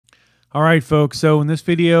All right, folks. So in this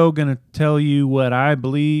video, going to tell you what I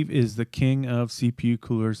believe is the king of CPU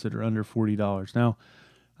coolers that are under $40. Now,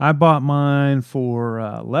 I bought mine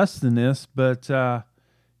for less than this, but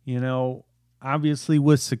you know, obviously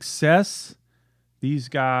with success, these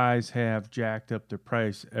guys have jacked up their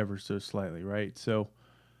price ever so slightly, right? So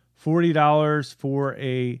 $40 for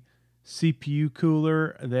a CPU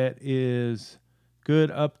cooler that is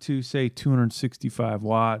good up to say 265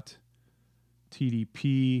 watt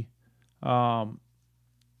TDP.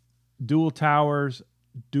 Dual towers,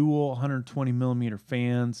 dual 120 millimeter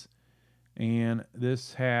fans, and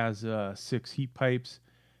this has 6 heat pipes.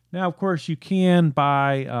 Now, of course, you can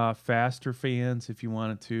buy faster fans if you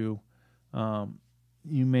wanted to.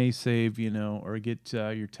 You may save, or get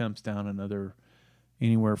your temps down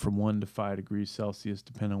anywhere from 1 to 5 degrees Celsius,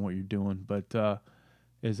 depending on what you're doing. But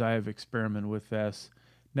as I have experimented with this,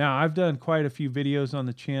 now I've done quite a few videos on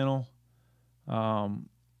the channel.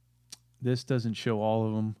 This doesn't show all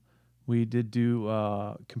of them. We did do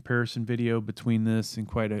a comparison video between this and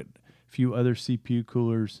quite a few other CPU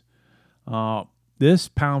coolers. This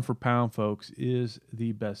pound for pound, folks, is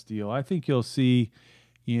the best deal. I think you'll see,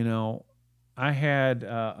 I had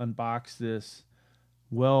unboxed this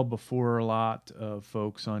well before a lot of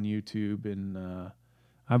folks on YouTube, and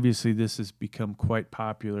obviously this has become quite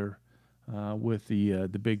popular with the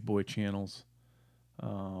big boy channels.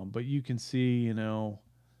 But you can see,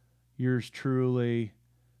 yours truly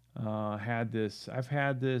had this. I've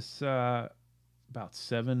had this about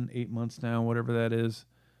 7-8 months now, whatever that is.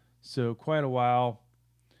 So quite a while.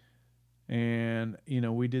 And,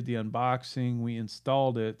 we did the unboxing. We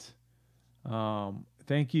installed it.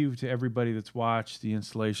 Thank you to everybody that's watched the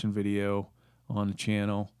installation video on the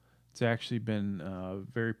channel. It's actually been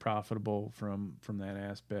very profitable from that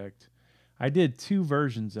aspect. I did 2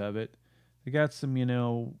 versions of it. I got some,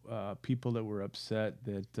 people that were upset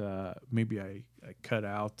that maybe I cut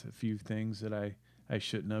out a few things that I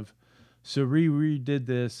shouldn't have. So redid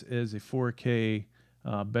this as a 4K,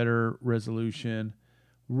 better resolution.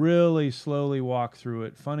 Really slowly walk through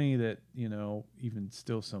it. Funny that, even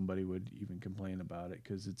still somebody would even complain about it,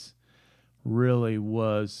 because it's really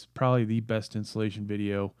was probably the best installation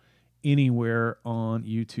video anywhere on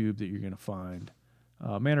YouTube that you're going to find.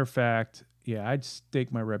 Matter of fact, yeah, I'd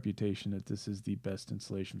stake my reputation that this is the best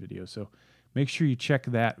installation video. So make sure you check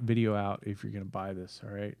that video out if you're going to buy this. All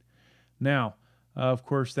right. Now, of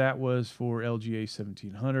course, that was for LGA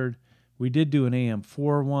 1700. We did do an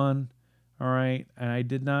AM4 one. All right. And I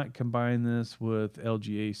did not combine this with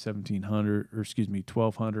LGA 1700, or excuse me,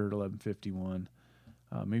 1200, 1151.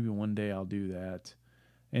 Maybe one day I'll do that.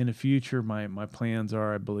 In the future, my plans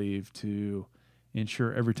are, I believe, to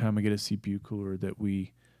ensure every time I get a CPU cooler that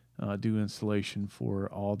we do installation for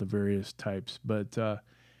all the various types. But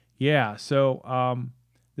yeah, so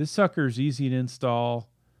this sucker is easy to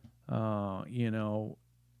install,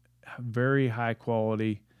 very high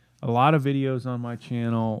quality. A lot of videos on my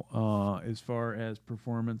channel as far as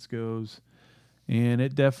performance goes, and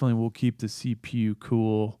it definitely will keep the CPU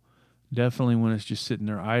cool, definitely when it's just sitting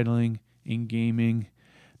there idling in gaming.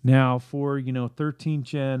 Now for 13th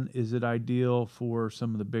gen, is it ideal for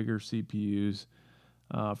some of the bigger CPUs?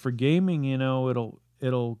 For gaming, it'll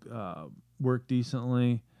work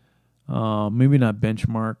decently. Maybe not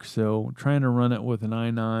benchmark. So trying to run it with an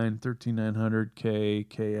i9 13900K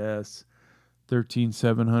KS,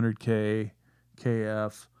 13700K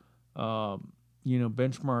KF.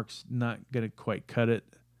 Benchmark's not gonna quite cut it.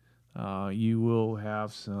 You will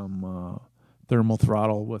have some thermal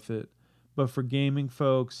throttle with it, but for gaming,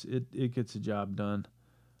 folks, it gets the job done.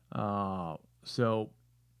 So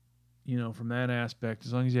from that aspect,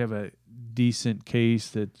 as long as you have a decent case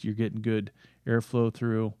that you're getting good airflow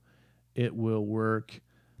through, it will work.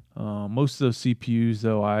 Most of those CPUs,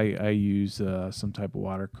 though, I use some type of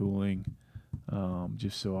water cooling,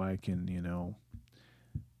 just so I can,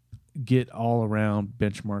 get all around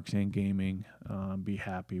benchmarks and gaming, be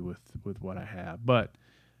happy with what I have. But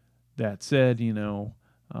that said,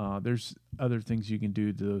 there's other things you can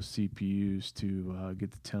do to those CPUs to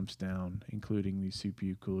get the temps down, including these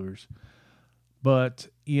CPU coolers. But,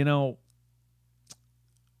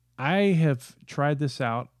 I have tried this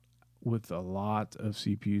out with a lot of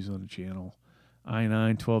CPUs on the channel.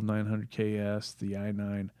 i9 12900KS, the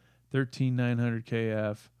i9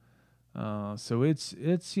 13900KF. So it's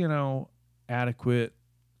adequate,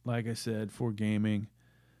 like I said, for gaming.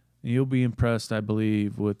 You'll be impressed, I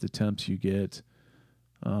believe, with the temps you get.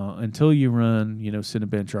 Until you run,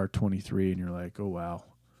 Cinebench R23, and you're like, oh, wow,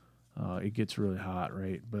 it gets really hot,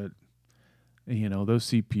 right? But, those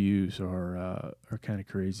CPUs are kind of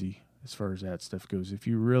crazy as far as that stuff goes. If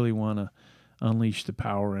you really want to unleash the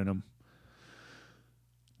power in them,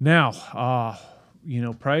 Now, you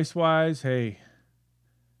know, price wise, hey,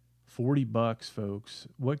 $40, folks.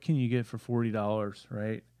 What can you get for $40,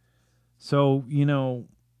 right? So, you know,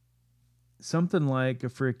 something like a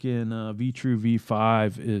freaking V-True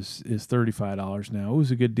V5 is $35 now. It was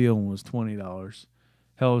a good deal when it was $20.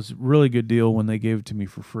 Hell, it was a really good deal when they gave it to me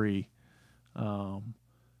for free.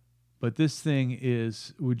 But this thing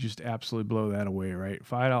would just absolutely blow that away, right?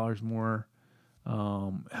 $5 more.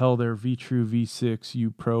 Hell, their V-True V6 U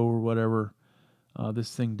Pro or whatever.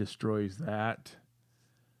 This thing destroys that.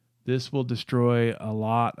 This will destroy a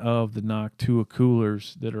lot of the Noctua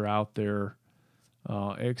coolers that are out there,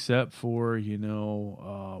 except for, you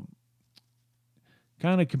know,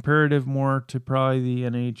 kind of comparative more to probably the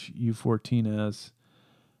NH U14S.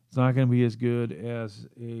 It's not going to be as good as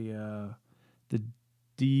the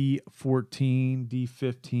D14,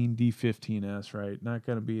 D15, D15S, right? Not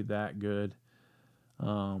going to be that good.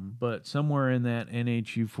 But somewhere in that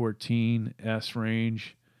NH U14S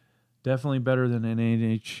range, definitely better than an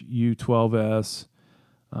NH U12S.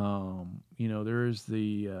 You know, there is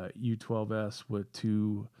the U12S with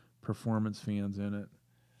 2 performance fans in it.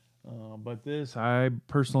 But this, I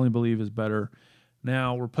personally believe, is better.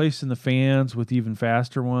 Now, replacing the fans with even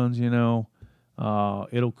faster ones, you know,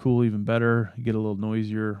 it'll cool even better, get a little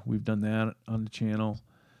noisier. We've done that on the channel.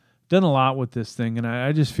 Done a lot with this thing, and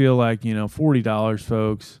I just feel like, you know, $40,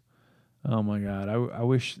 folks. Oh, my God. I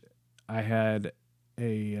wish I had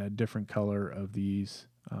a different color of these,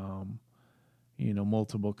 you know,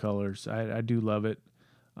 multiple colors. I do love it.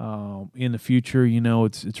 In the future, you know,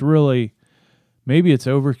 it's really, maybe it's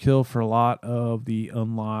overkill for a lot of the the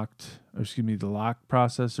locked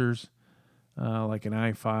processors, like an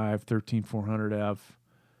i5 13400F,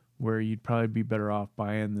 where you'd probably be better off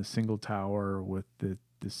buying the single tower with the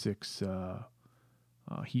 6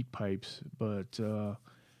 heat pipes. But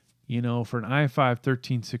you know, for an i5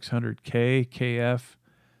 13600K KF,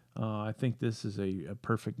 I think this is a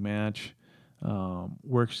perfect match.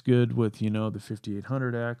 Works good with, you know, the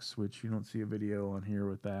 5800X, which you don't see a video on here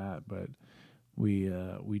with that, but we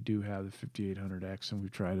do have the 5800X and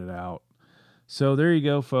we've tried it out. So there you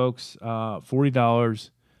go, folks. $40.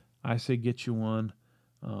 I say get you one.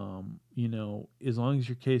 You know, as long as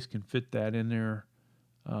your case can fit that in there,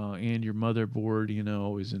 and your motherboard, you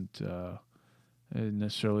know, isn't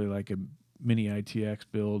necessarily like a mini ITX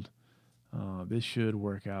build, this should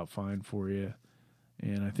work out fine for you.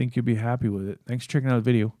 And I think you'll be happy with it. Thanks for checking out the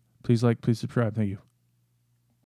video. Please like, please subscribe. Thank you.